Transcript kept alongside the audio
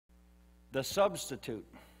the substitute.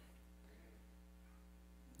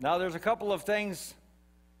 Now there's a couple of things,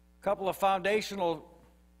 a couple of foundational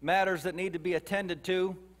matters that need to be attended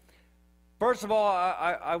to. First of all,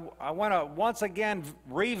 I want to once again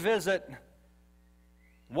revisit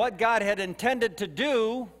what God had intended to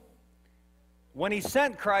do when He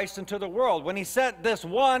sent Christ into the world, when He sent this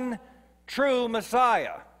one true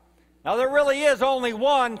Messiah. Now there really is only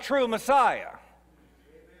one true Messiah.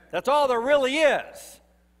 That's all there really is.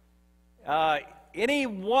 Any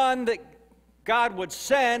one that God would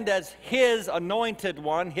send as His anointed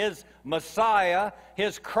one, His Messiah,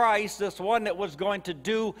 His Christ, this one that was going to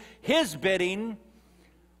do His bidding,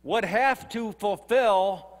 would have to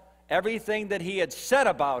fulfill everything that He had said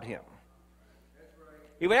about Him.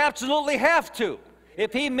 He would absolutely have to.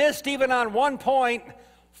 If He missed even on one point,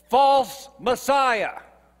 false Messiah.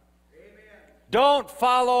 Don't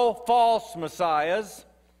follow false messiahs.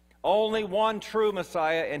 Only one true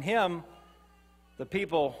Messiah, and Him the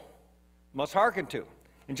people must hearken to.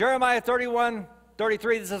 In Jeremiah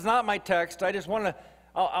 31:33, this is not my text. I just want to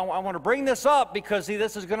I want to bring this up because, see,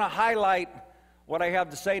 this is going to highlight what I have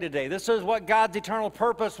to say today. This is what God's eternal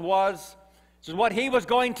purpose was. This is what He was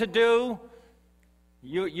going to do.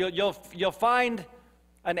 You'll find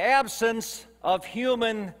an absence of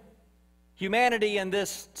humanity in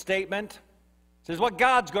this statement. This is what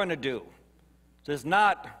God's going to do. This is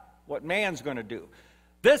not what man's going to do.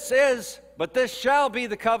 But this shall be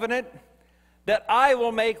the covenant that I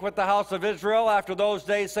will make with the house of Israel after those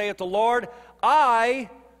days, saith the Lord. I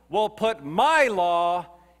will put my law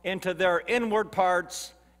into their inward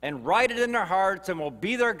parts and write it in their hearts, and will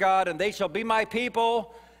be their God, and they shall be my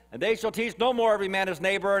people. And they shall teach no more every man his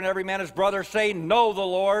neighbor and every man his brother, saying, Know the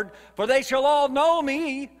Lord. For they shall all know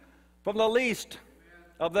me, from the least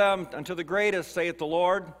of them unto the greatest, saith the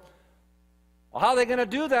Lord. Well, how are they going to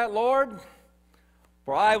do that, Lord?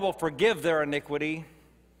 For I will forgive their iniquity,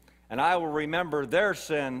 and I will remember their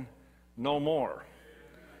sin no more.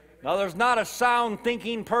 Now, there's not a sound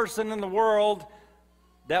thinking person in the world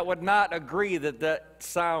that would not agree that that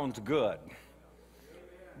sounds good.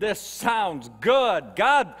 This sounds good.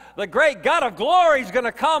 God, the great God of glory, is going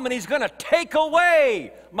to come and He's going to take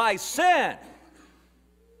away my sin.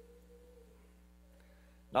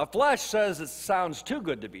 Now, flesh says it sounds too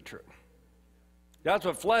good to be true. That's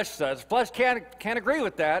what flesh says. Flesh can't agree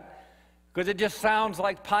with that because it just sounds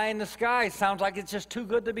like pie in the sky. It sounds like it's just too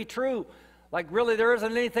good to be true. Like really there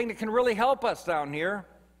isn't anything that can really help us down here.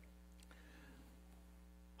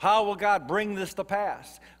 How will God bring this to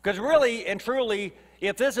pass? Because really and truly,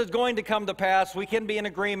 if this is going to come to pass, we can be in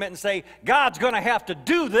agreement and say, God's going to have to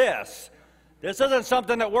do this. This isn't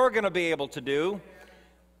something that we're going to be able to do.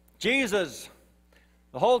 Jesus,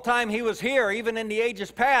 the whole time He was here, even in the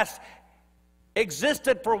ages past,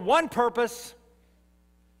 existed for one purpose.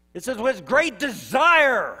 It says His great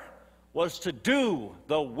desire was to do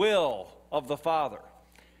the will of the Father.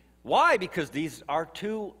 Why? Because these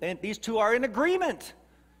two are in agreement.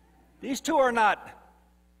 These two are not,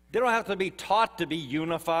 they don't have to be taught to be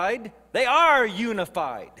unified. They are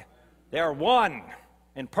unified. They are one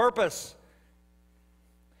in purpose.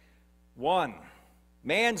 One.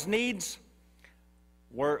 Man's needs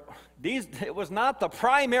it was not the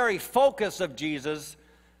primary focus of Jesus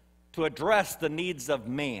to address the needs of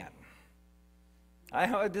man.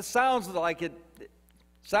 This sounds like it.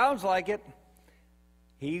 Sounds like it.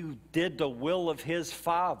 He did the will of His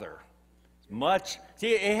Father.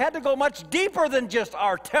 See, it had to go much deeper than just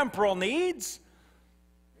our temporal needs.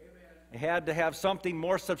 It had to have something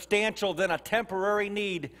more substantial than a temporary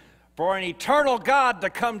need for an eternal God to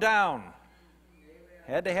come down.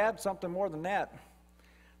 It had to have something more than that.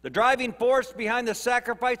 The driving force behind the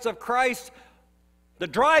sacrifice of Christ, the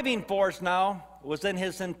driving force now, was in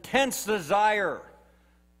His intense desire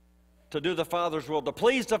to do the Father's will, to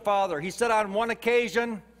please the Father. He said on one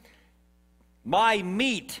occasion, my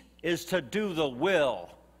meat is to do the will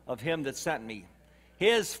of Him that sent me.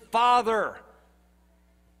 His Father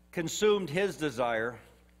consumed His desire.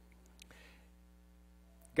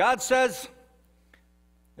 God says,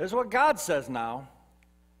 this is what God says now,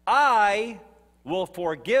 I will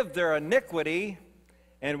forgive their iniquity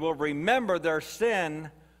and will remember their sin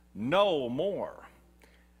no more.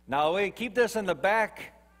 Now, we keep this in the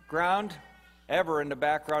background, ever in the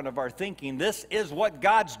background of our thinking. This is what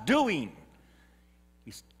God's doing.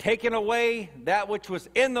 He's taken away that which was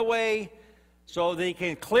in the way so that He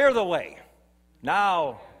can clear the way.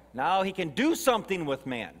 Now He can do something with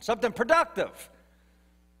man, something productive.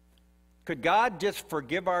 Could God just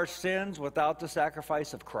forgive our sins without the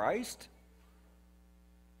sacrifice of Christ?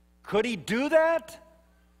 Could He do that?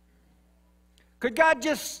 Could God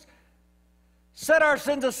just set our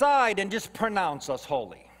sins aside and just pronounce us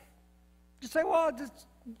holy. Just say, well,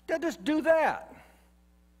 just do that.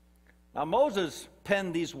 Now, Moses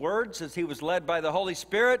penned these words as he was led by the Holy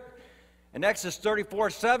Spirit in Exodus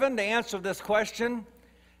 34:7 to answer this question.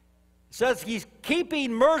 It says he's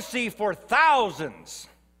keeping mercy for thousands,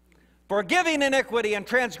 forgiving iniquity and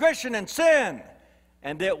transgression and sin,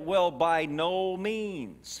 and it will by no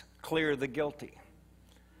means clear the guilty.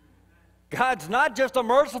 God's not just a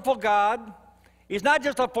merciful God. He's not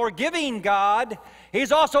just a forgiving God.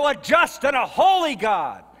 He's also a just and a holy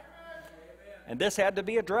God. And this had to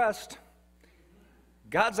be addressed.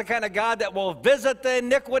 God's the kind of God that will visit the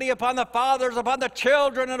iniquity upon the fathers, upon the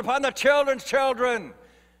children, and upon the children's children.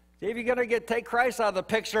 See, if you're going to take Christ out of the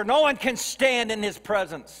picture, no one can stand in his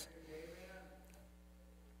presence.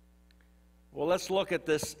 Well, let's look at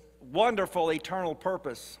this wonderful eternal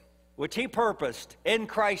purpose, which he purposed in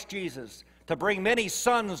Christ Jesus to bring many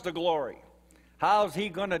sons to glory. How's he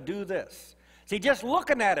going to do this? See, just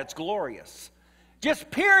looking at it's glorious.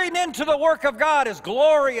 Just peering into the work of God is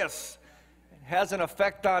glorious. It has an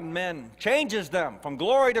effect on men, changes them from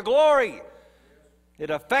glory to glory. It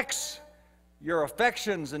affects your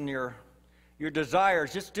affections and your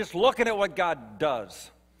desires. Just looking at what God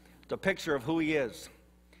does. It's a picture of who he is.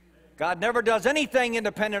 God never does anything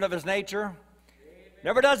independent of his nature.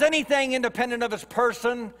 Never does anything independent of his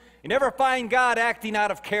person. You never find God acting out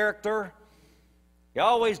of character. He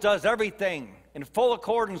always does everything in full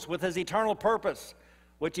accordance with his eternal purpose,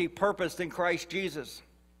 which he purposed in Christ Jesus.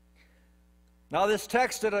 Now, this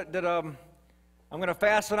text that I'm going to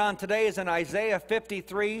fasten on today is in Isaiah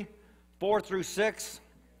 53, 4 through 6.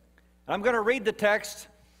 And I'm going to read the text,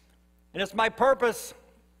 and it's my purpose,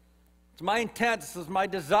 it's my intent, this is my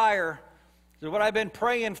desire, this is what I've been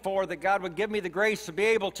praying for, that God would give me the grace to be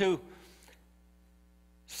able to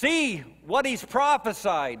see what he's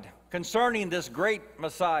prophesied concerning this great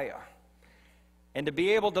Messiah, and to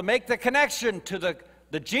be able to make the connection to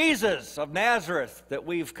the Jesus of Nazareth that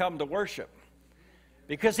we've come to worship.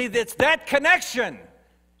 Because see, it's that connection,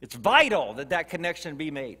 it's vital that that connection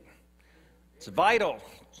be made. It's vital.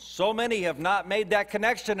 So many have not made that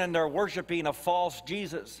connection, and they're worshiping a false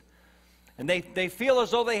Jesus. And they feel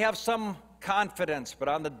as though they have some confidence, but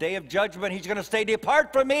on the day of judgment, he's going to say,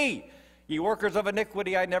 "Depart from me, ye workers of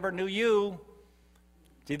iniquity, I never knew you."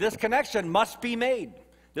 See, this connection must be made.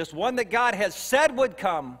 This one that God has said would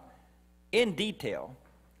come in detail,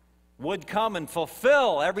 would come and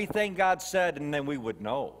fulfill everything God said, and then we would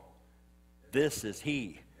know, this is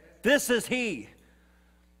he. This is he.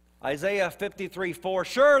 Isaiah 53:4,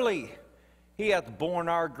 surely he hath borne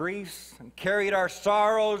our griefs and carried our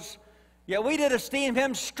sorrows, yet we did esteem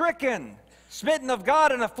him stricken, smitten of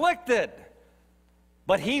God, and afflicted.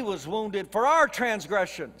 But he was wounded for our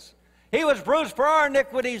transgressions. He was bruised for our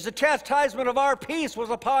iniquities. The chastisement of our peace was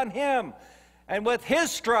upon him. And with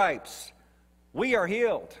his stripes we are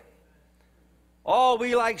healed. All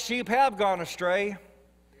we like sheep have gone astray,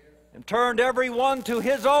 and turned every one to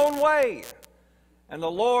his own way. And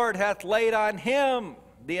the Lord hath laid on him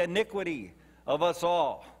the iniquity of us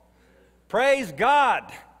all. Praise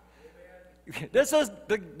God. This is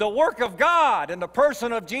the work of God in the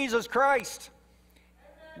person of Jesus Christ.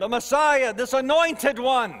 The Messiah, this anointed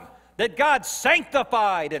one that God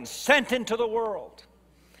sanctified and sent into the world.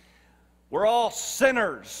 We're all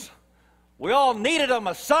sinners. We all needed a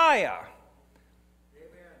Messiah.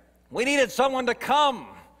 We needed someone to come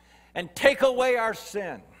and take away our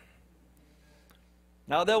sin.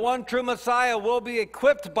 Now, the one true Messiah will be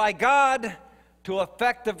equipped by God to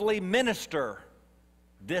effectively minister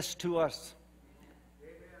this to us.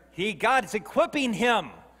 God's equipping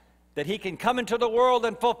him that he can come into the world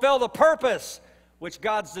and fulfill the purpose which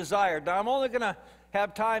God's desired. Now, I'm only going to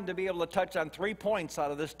have time to be able to touch on 3 points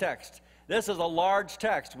out of this text. This is a large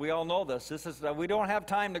text. We all know this. We don't have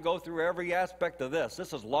time to go through every aspect of this.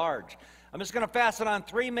 This is large. I'm just going to fasten on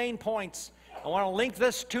 3 main points. I want to link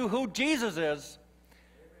this to who Jesus is.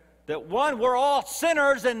 That one, we're all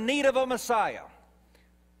sinners in need of a Messiah.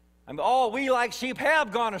 All we like sheep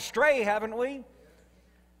have gone astray, haven't we?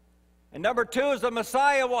 And number 2 is the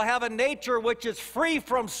Messiah will have a nature which is free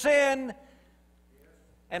from sin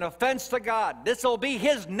and offense to God. This will be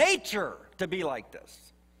his nature to be like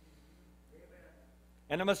this.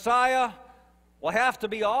 And the Messiah will have to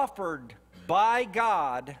be offered by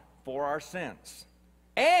God for our sins,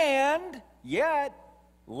 and yet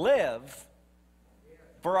live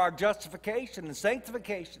for our justification and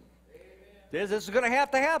sanctification. This is going to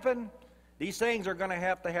have to happen. These things are going to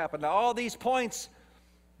have to happen. Now, all these points,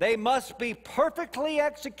 they must be perfectly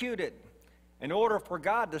executed in order for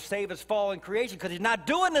God to save his fallen creation, because he's not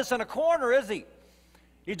doing this in a corner, is he?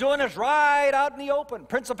 He's doing this right out in the open.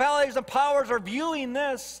 Principalities and powers are viewing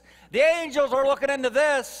this. The angels are looking into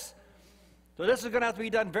this. So this is going to have to be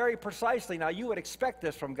done very precisely. Now, you would expect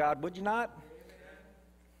this from God, would you not?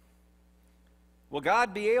 Will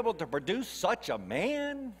God be able to produce such a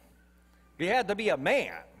man? He had to be a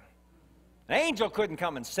man. An angel couldn't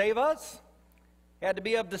come and save us. He had to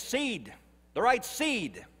be of the seed, the right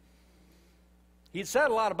seed. He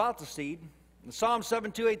said a lot about the seed. In Psalm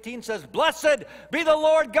 7:2-18 says, "Blessed be the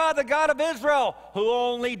Lord God, the God of Israel, who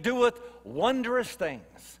only doeth wondrous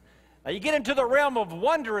things." Now you get into the realm of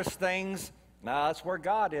wondrous things, now that's where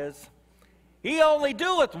God is. He only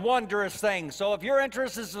doeth wondrous things. So if your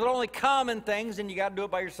interest is in only common things, then you got to do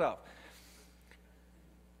it by yourself.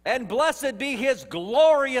 And blessed be his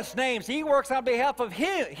glorious name. So he works on behalf of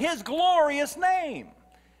his glorious name.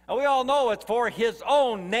 And we all know it's for his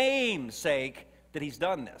own name's sake that he's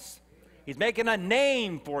done this. He's making a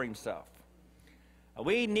name for himself.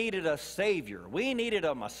 We needed a Savior. We needed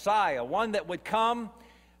a Messiah, one that would come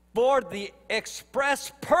for the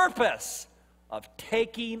express purpose of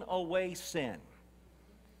taking away sin.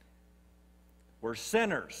 We're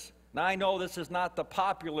sinners. Now, I know this is not the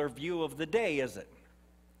popular view of the day, is it?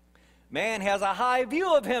 Man has a high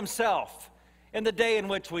view of himself in the day in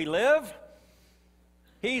which we live.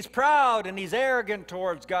 He's proud and he's arrogant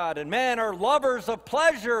towards God, and men are lovers of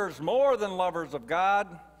pleasures more than lovers of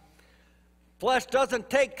God. Flesh doesn't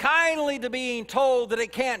take kindly to being told that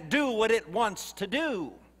it can't do what it wants to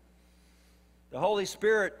do. The Holy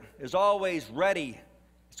Spirit is always ready.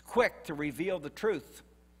 He's quick to reveal the truth.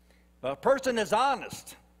 But if a person is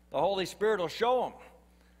honest, the Holy Spirit will show him.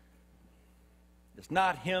 It's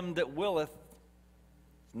not him that willeth,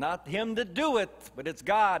 it's not him that doeth, but it's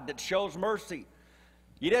God that shows mercy.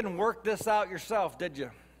 You didn't work this out yourself, did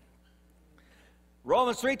you?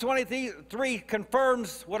 Romans 3:23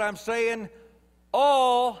 confirms what I'm saying.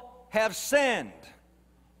 All have sinned.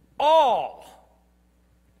 All.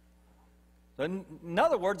 In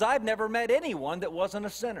other words, I've never met anyone that wasn't a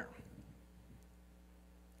sinner.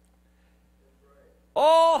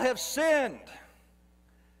 All have sinned,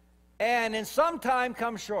 and in some time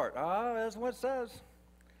come short. That's what it says.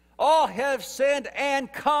 All have sinned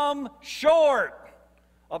and come short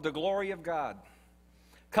of the glory of God.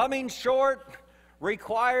 Coming short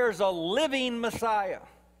requires a living Messiah,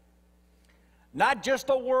 not just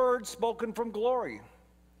a word spoken from glory.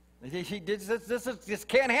 This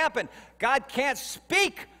can't happen. God can't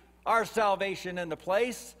speak our salvation into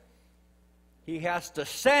place. He has to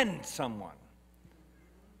send someone.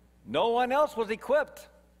 No one else was equipped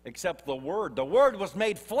except the Word. The Word was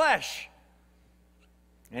made flesh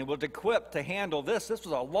and was equipped to handle this. This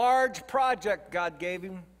was a large project God gave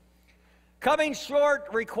him. Coming short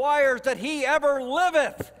requires that he ever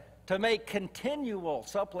liveth to make continual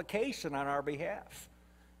supplication on our behalf.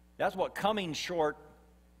 That's what coming short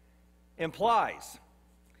implies.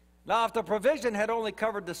 Now, if the provision had only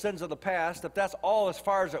covered the sins of the past, if that's all as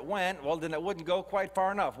far as it went, well, then it wouldn't go quite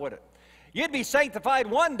far enough, would it? You'd be sanctified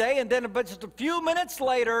one day, and then just a few minutes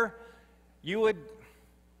later, you'd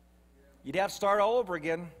have to start all over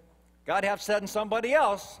again. God have said in somebody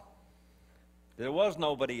else. There was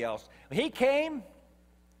nobody else. He came,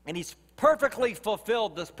 and he's perfectly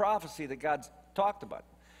fulfilled this prophecy that God's talked about.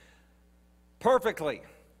 Perfectly.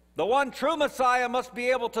 The one true Messiah must be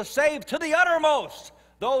able to save to the uttermost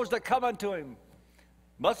those that come unto him.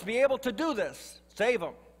 Must be able to do this. Save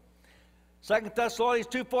them. 2 Thessalonians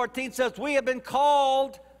 2:14 says, we have been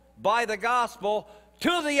called by the gospel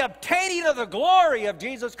to the obtaining of the glory of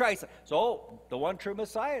Jesus Christ. So, the one true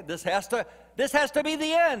Messiah, this has to be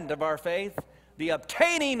the end of our faith, the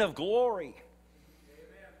obtaining of glory.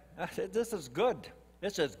 Amen. This is good.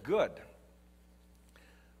 This is good.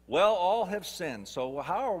 Well, all have sinned, so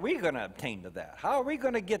how are we going to obtain to that? How are we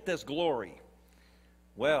going to get this glory?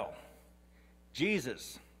 Well,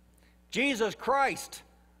 Jesus Christ,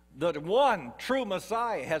 the one true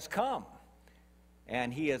Messiah, has come,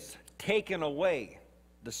 and he has taken away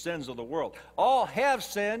the sins of the world. All have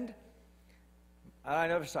sinned.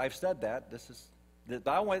 I've said that.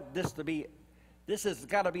 I want this to be, this has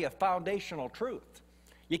got to be a foundational truth.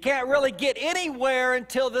 You can't really get anywhere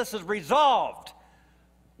until this is resolved.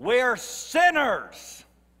 We're sinners.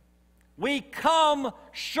 We come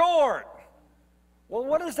short. Well,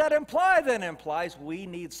 what does that imply then? It implies we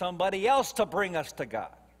need somebody else to bring us to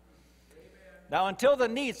God. Now, until the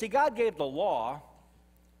need, see, God gave the law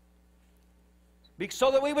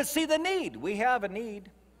so that we would see the need. We have a need.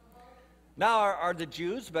 Now, are the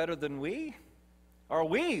Jews better than we? Are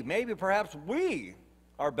we? Maybe perhaps we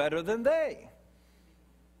are better than they.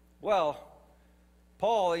 Well,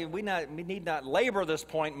 Paul, we need not labor this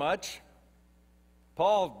point much.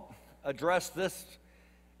 Paul addressed this,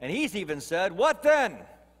 and he's even said, what then?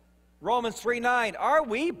 Romans 3:9, are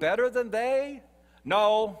we better than they?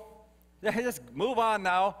 No. Just move on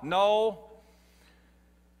now. No.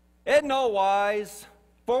 In no wise,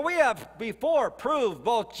 for we have before proved,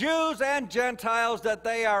 both Jews and Gentiles, that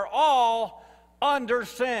they are all under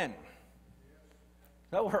sin.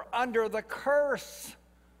 So we're under the curse.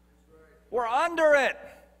 We're under it.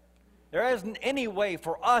 There isn't any way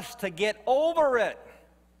for us to get over it.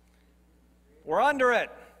 We're under it.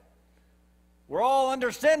 We're all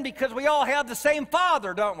under sin because we all have the same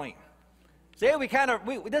Father, don't we? See, you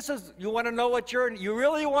want to know what you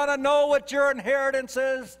really want to know what your inheritance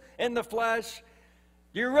is in the flesh?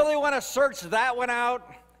 You really want to search that one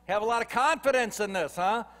out? Have a lot of confidence in this,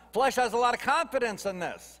 huh? Flesh has a lot of confidence in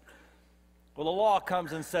this. Well, the law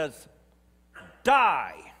comes and says,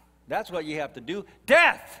 die. That's what you have to do.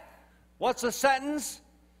 Death. What's the sentence?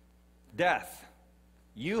 Death.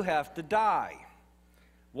 You have to die.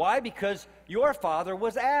 Why? Because your father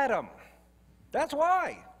was Adam. That's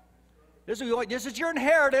why. This is your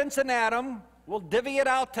inheritance in Adam. We'll divvy it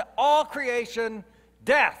out to all creation.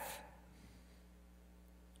 Death.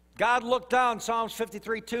 God looked down, Psalms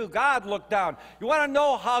 53:2. God looked down. You want to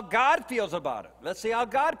know how God feels about it? Let's see how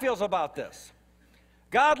God feels about this.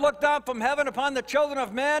 God looked down from heaven upon the children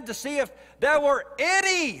of men to see if there were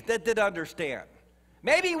any that did understand.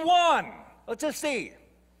 Maybe one. Let's just see.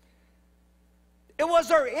 Was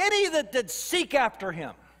there any that did seek after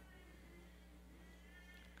him?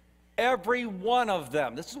 Every one of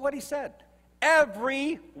them. This is what he said.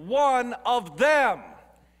 Every one of them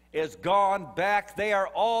is gone back. They are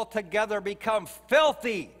altogether become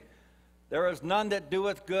filthy. There is none that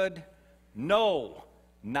doeth good. No,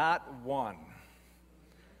 not one.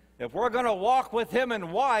 If we're going to walk with him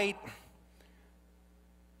in white,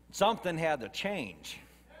 something had to change.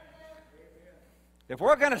 If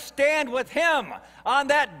we're going to stand with him on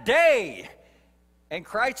that day, and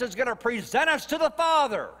Christ is going to present us to the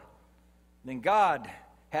Father, then God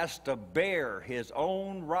has to bear his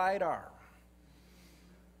own right arm.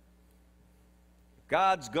 If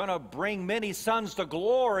God's going to bring many sons to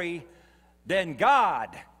glory, then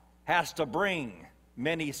God has to bring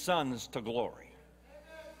many sons to glory.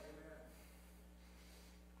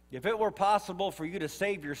 If it were possible for you to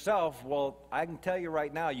save yourself, well, I can tell you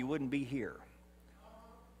right now, you wouldn't be here.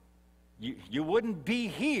 You wouldn't be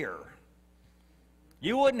here.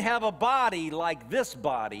 You wouldn't have a body like this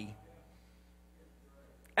body.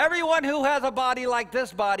 Everyone who has a body like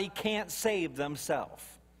this body can't save themselves.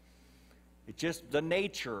 It's just the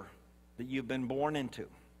nature that you've been born into.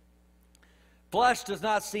 Flesh does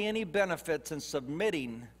not see any benefits in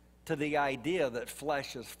submitting to the idea that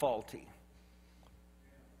flesh is faulty.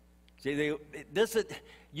 See,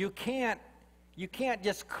 you can't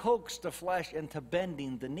just coax the flesh into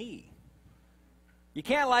bending the knee. You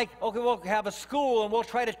can't okay, we'll have a school and we'll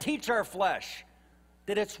try to teach our flesh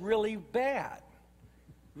that it's really bad.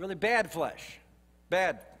 Really bad flesh.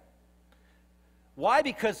 Bad. Why?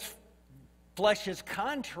 Because flesh is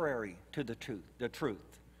contrary to the truth.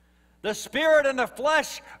 The spirit and the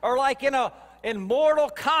flesh are like in mortal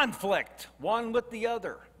conflict, one with the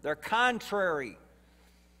other. They're contrary.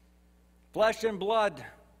 Flesh and blood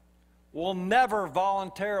will never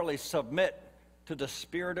voluntarily submit to the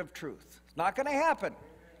spirit of truth. It's not going to happen.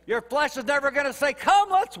 Your flesh is never going to say, come,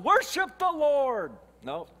 let's worship the Lord.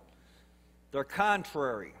 No, they're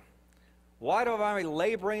contrary. Why do I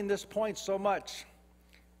laboring this point so much?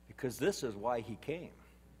 Because this is why he came.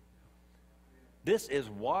 This is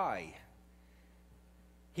why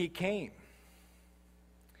he came.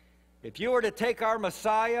 If you were to take our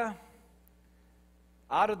Messiah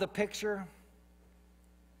out of the picture,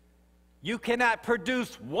 you cannot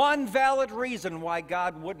produce one valid reason why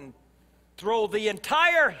God wouldn't throw the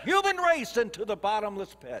entire human race into the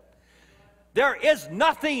bottomless pit. There is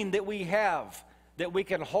nothing that we have that we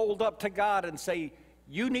can hold up to God and say,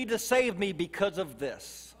 you need to save me because of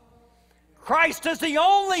this. Christ is the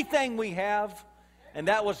only thing we have, and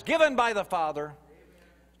that was given by the Father.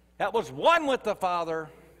 That was one with the Father.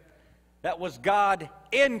 That was God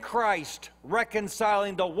in Christ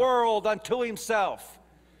reconciling the world unto himself.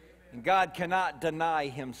 And God cannot deny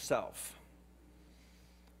himself.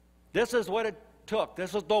 This is what it took.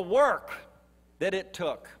 This is the work that it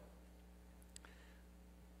took.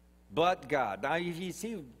 But God. Now you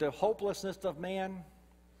see the hopelessness of man,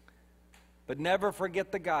 but never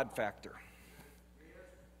forget the God factor.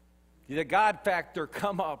 See the God factor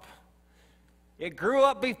come up. It grew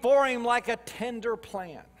up before him like a tender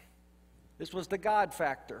plant. This was the God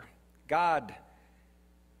factor. God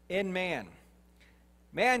in man.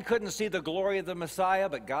 Man couldn't see the glory of the Messiah,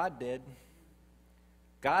 but God did.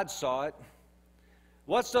 God saw it.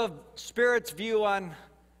 What's the Spirit's view on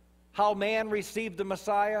how man received the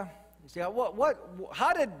Messiah? You see,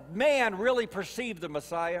 how did man really perceive the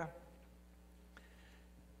Messiah?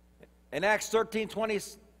 In Acts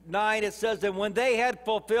 13:29, it says that when they had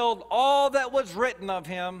fulfilled all that was written of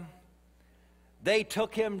him, they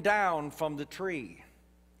took him down from the tree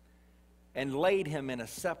and laid him in a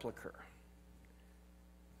sepulcher.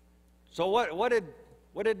 So what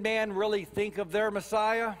did man really think of their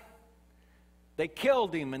Messiah? They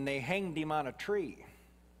killed him and they hanged him on a tree.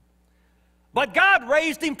 But God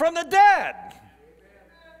raised him from the dead.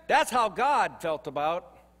 That's how God felt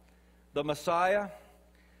about the Messiah.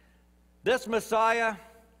 This Messiah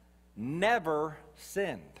never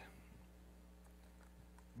sinned.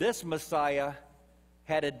 This Messiah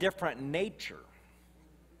had a different nature.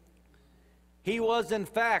 He was, in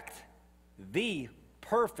fact, the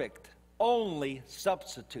perfect, only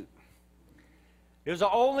substitute. He was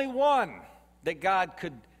the only one that God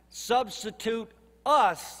could substitute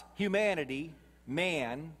us, humanity,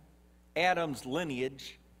 man, Adam's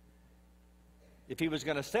lineage, if he was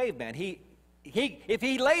going to save man. If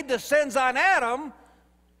he laid the sins on Adam,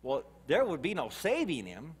 well, there would be no saving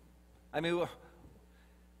him. I mean,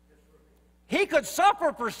 he could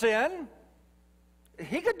suffer for sin.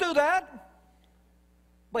 He could do that.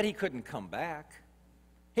 But he couldn't come back.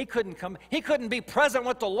 He couldn't be present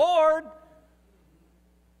with the Lord.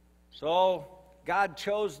 So God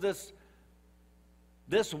chose this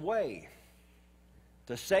way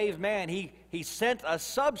to save man. He sent a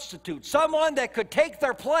substitute, someone that could take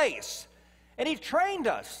their place. And he trained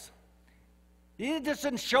us. He just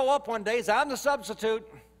didn't show up one day and say, I'm the substitute.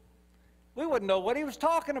 We wouldn't know what he was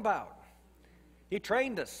talking about. He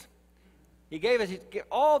trained us. He gave us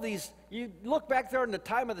all these. You look back there in the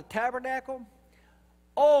time of the tabernacle,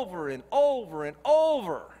 over and over and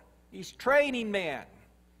over, he's training man.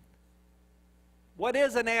 What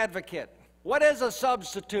is an advocate? What is a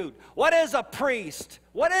substitute? What is a priest?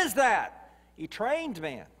 What is that? He trained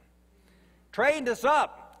man. Trained us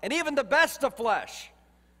up. And even the best of flesh,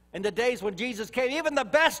 in the days when Jesus came, even the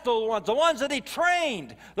best of the ones that he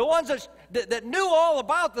trained, the ones that knew all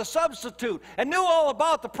about the substitute, and knew all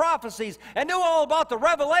about the prophecies, and knew all about the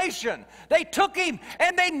revelation, they took him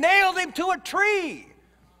and they nailed him to a tree.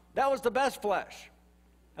 That was the best flesh.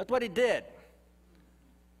 That's what he did.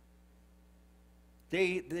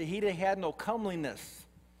 He had no comeliness.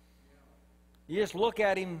 You just look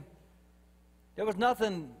at him, there was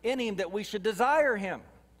nothing in him that we should desire him.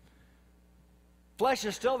 Flesh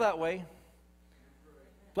is still that way.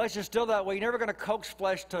 Flesh is still that way. You're never going to coax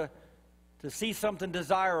flesh to see something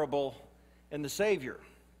desirable in the Savior.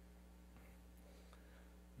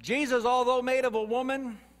 Jesus, although made of a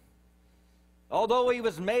woman, although he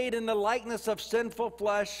was made in the likeness of sinful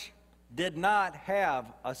flesh, did not have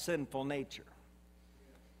a sinful nature.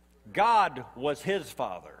 God was his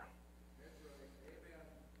Father.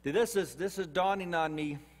 This is dawning on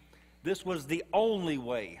me. This was the only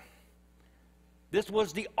way. This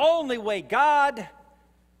was the only way. God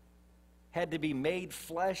had to be made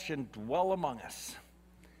flesh and dwell among us.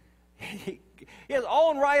 His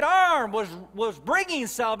own right arm was bringing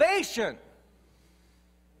salvation.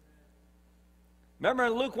 Remember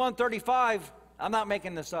in Luke 1:35, I'm not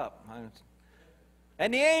making this up.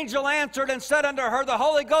 And the angel answered and said unto her, the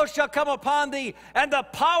Holy Ghost shall come upon thee, and the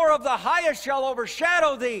power of the highest shall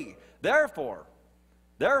overshadow thee. Therefore,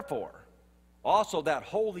 also that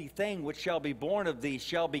holy thing which shall be born of thee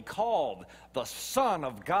shall be called the Son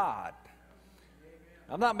of God.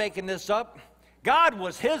 I'm not making this up. God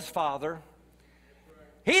was his Father.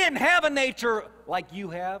 He didn't have a nature like you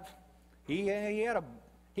have. He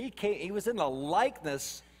was in the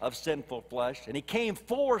likeness of sinful flesh, and he came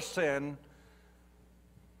for sin.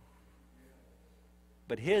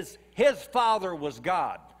 But his father was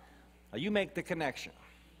God. Now you make the connection.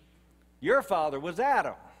 Your father was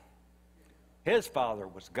Adam. His father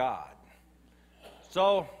was God.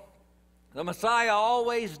 So the Messiah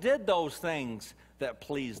always did those things that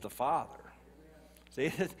pleased the Father.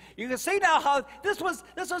 See, you can see now how this was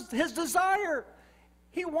his desire.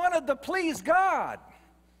 He wanted to please God.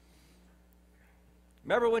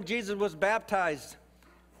 Remember when Jesus was baptized?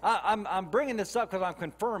 I'm bringing this up because I'm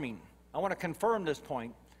confirming. I want to confirm this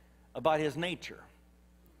point about his nature.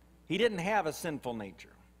 He didn't have a sinful nature.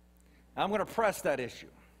 I'm going to press that issue.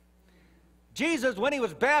 Jesus, when he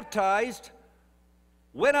was baptized,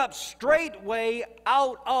 went up straightway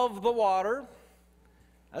out of the water.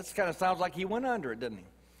 That kind of sounds like he went under it, didn't he?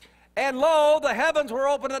 And lo, the heavens were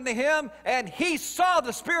opened unto him, and he saw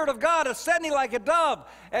the Spirit of God ascending like a dove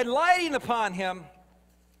and lighting upon him.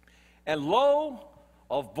 And lo,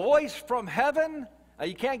 a voice from heaven,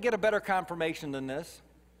 You can't get a better confirmation than this.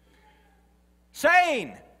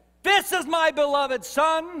 Saying, "This is my beloved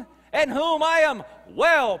Son, in whom I am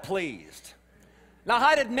well pleased." Now,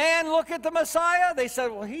 how did man look at the Messiah? They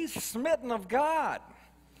said, well, he's smitten of God.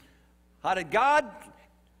 How did God?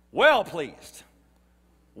 Well pleased.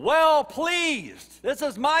 Well pleased. This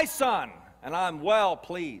is my Son, and I'm well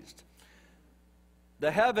pleased.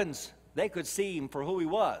 The heavens, they could see him for who he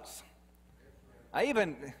was.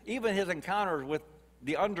 Even his encounters with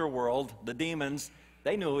the underworld, the demons,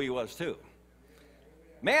 they knew who he was too.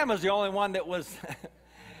 Man was the only one that was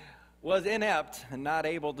inept and not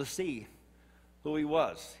able to see who he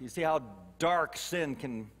was. You see how dark sin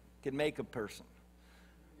can make a person.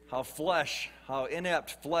 How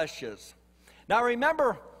inept flesh is. Now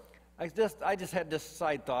remember, I just had this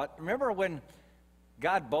side thought. Remember when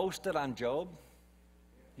God boasted on Job?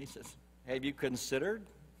 He says, have you considered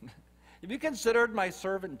my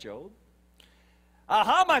servant Job?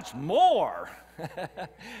 How much more?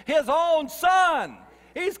 His own son.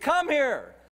 He's come here.